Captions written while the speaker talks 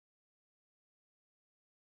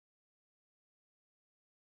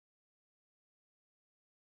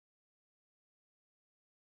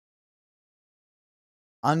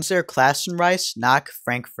Unser Klassenreis nach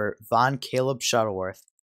Frankfurt von Caleb Shuttleworth.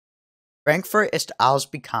 Frankfurt ist alles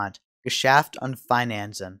bekannt, Geschäft und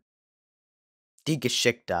Finanzen. Die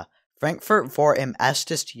Geschichte. Frankfurt war im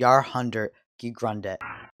ersten Jahrhundert gegründet.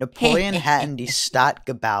 Napoleon hat die Stadt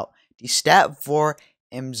gebaut. Die Stadt war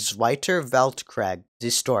im Zweiten Weltkrieg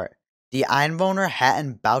zerstört. Die Einwohner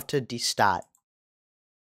baute die Stadt.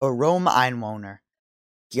 Warum Einwohner?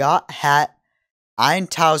 Ja hat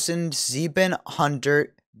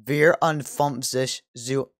 1754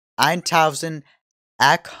 zu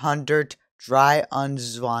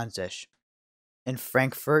 1823 in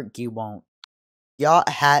Frankfurt gewohnt. Ja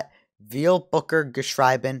hat viel Bücher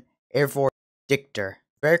geschrieben, war Dichter,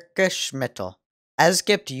 Verkehrsmittel. Es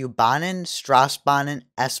gibt U-Bahnen,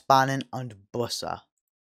 Straßenbahnen, S-Bahnen und Busse.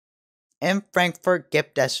 In Frankfurt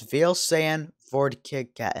gibt es viel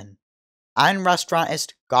Sehenswürdigkeiten. Ein Restaurant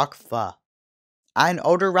ist Gokfa. Ein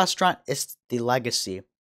Oder-Restaurant ist The Legacy.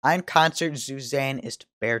 Ein Konzert zu sehen ist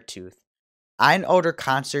Beartooth. Ein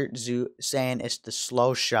Oder-Konzert zu sehen ist The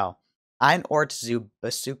Slow Show. Ein Ort zu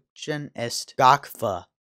besuchen ist Gokfa.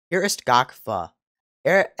 Hier ist Gokfa.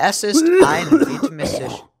 Es ist ein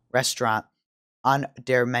vietnamesisches Restaurant. An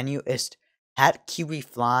der Menü ist Hat Kiwi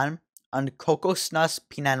Flan und Kokosnuss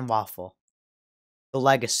Peanut Waffle. The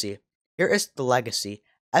Legacy. Hier ist The Legacy.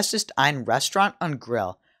 Es ist ein Restaurant und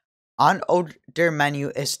Grill. An der Menü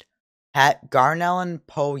ist Hat Garnelen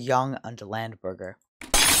Po Young und Landburger.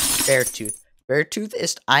 Beartooth. Beartooth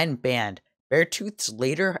ist ein Band. Beartooths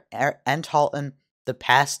Lieder enthalten The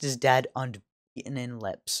Past is Dead und Beaten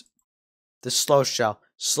Lips. The Slow Show.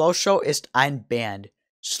 Slow Show ist ein Band.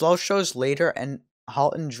 Slow Show's Lieder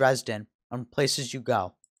enthalten Dresden und Places You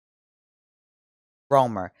Go.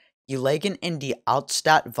 Romer. Gelegen in die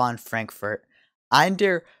Altstadt von Frankfurt. Ein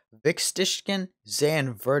der wichtigsten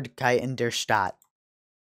Sehenswürdigkeiten der Stadt.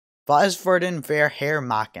 Was würden wir hier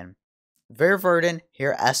machen? Wir würden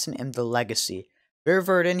hier essen im The Legacy. Wir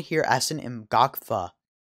würden hier essen im Gokfa.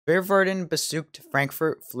 Wir würden besucht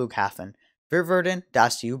Frankfurt Flughafen. Wir würden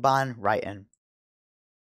das U-Bahn reiten.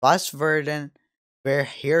 Was würden wir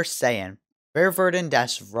hier sehen? Wir würden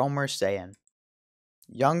das Romer sehen.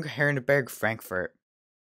 Jung Herrenberg, Frankfurt.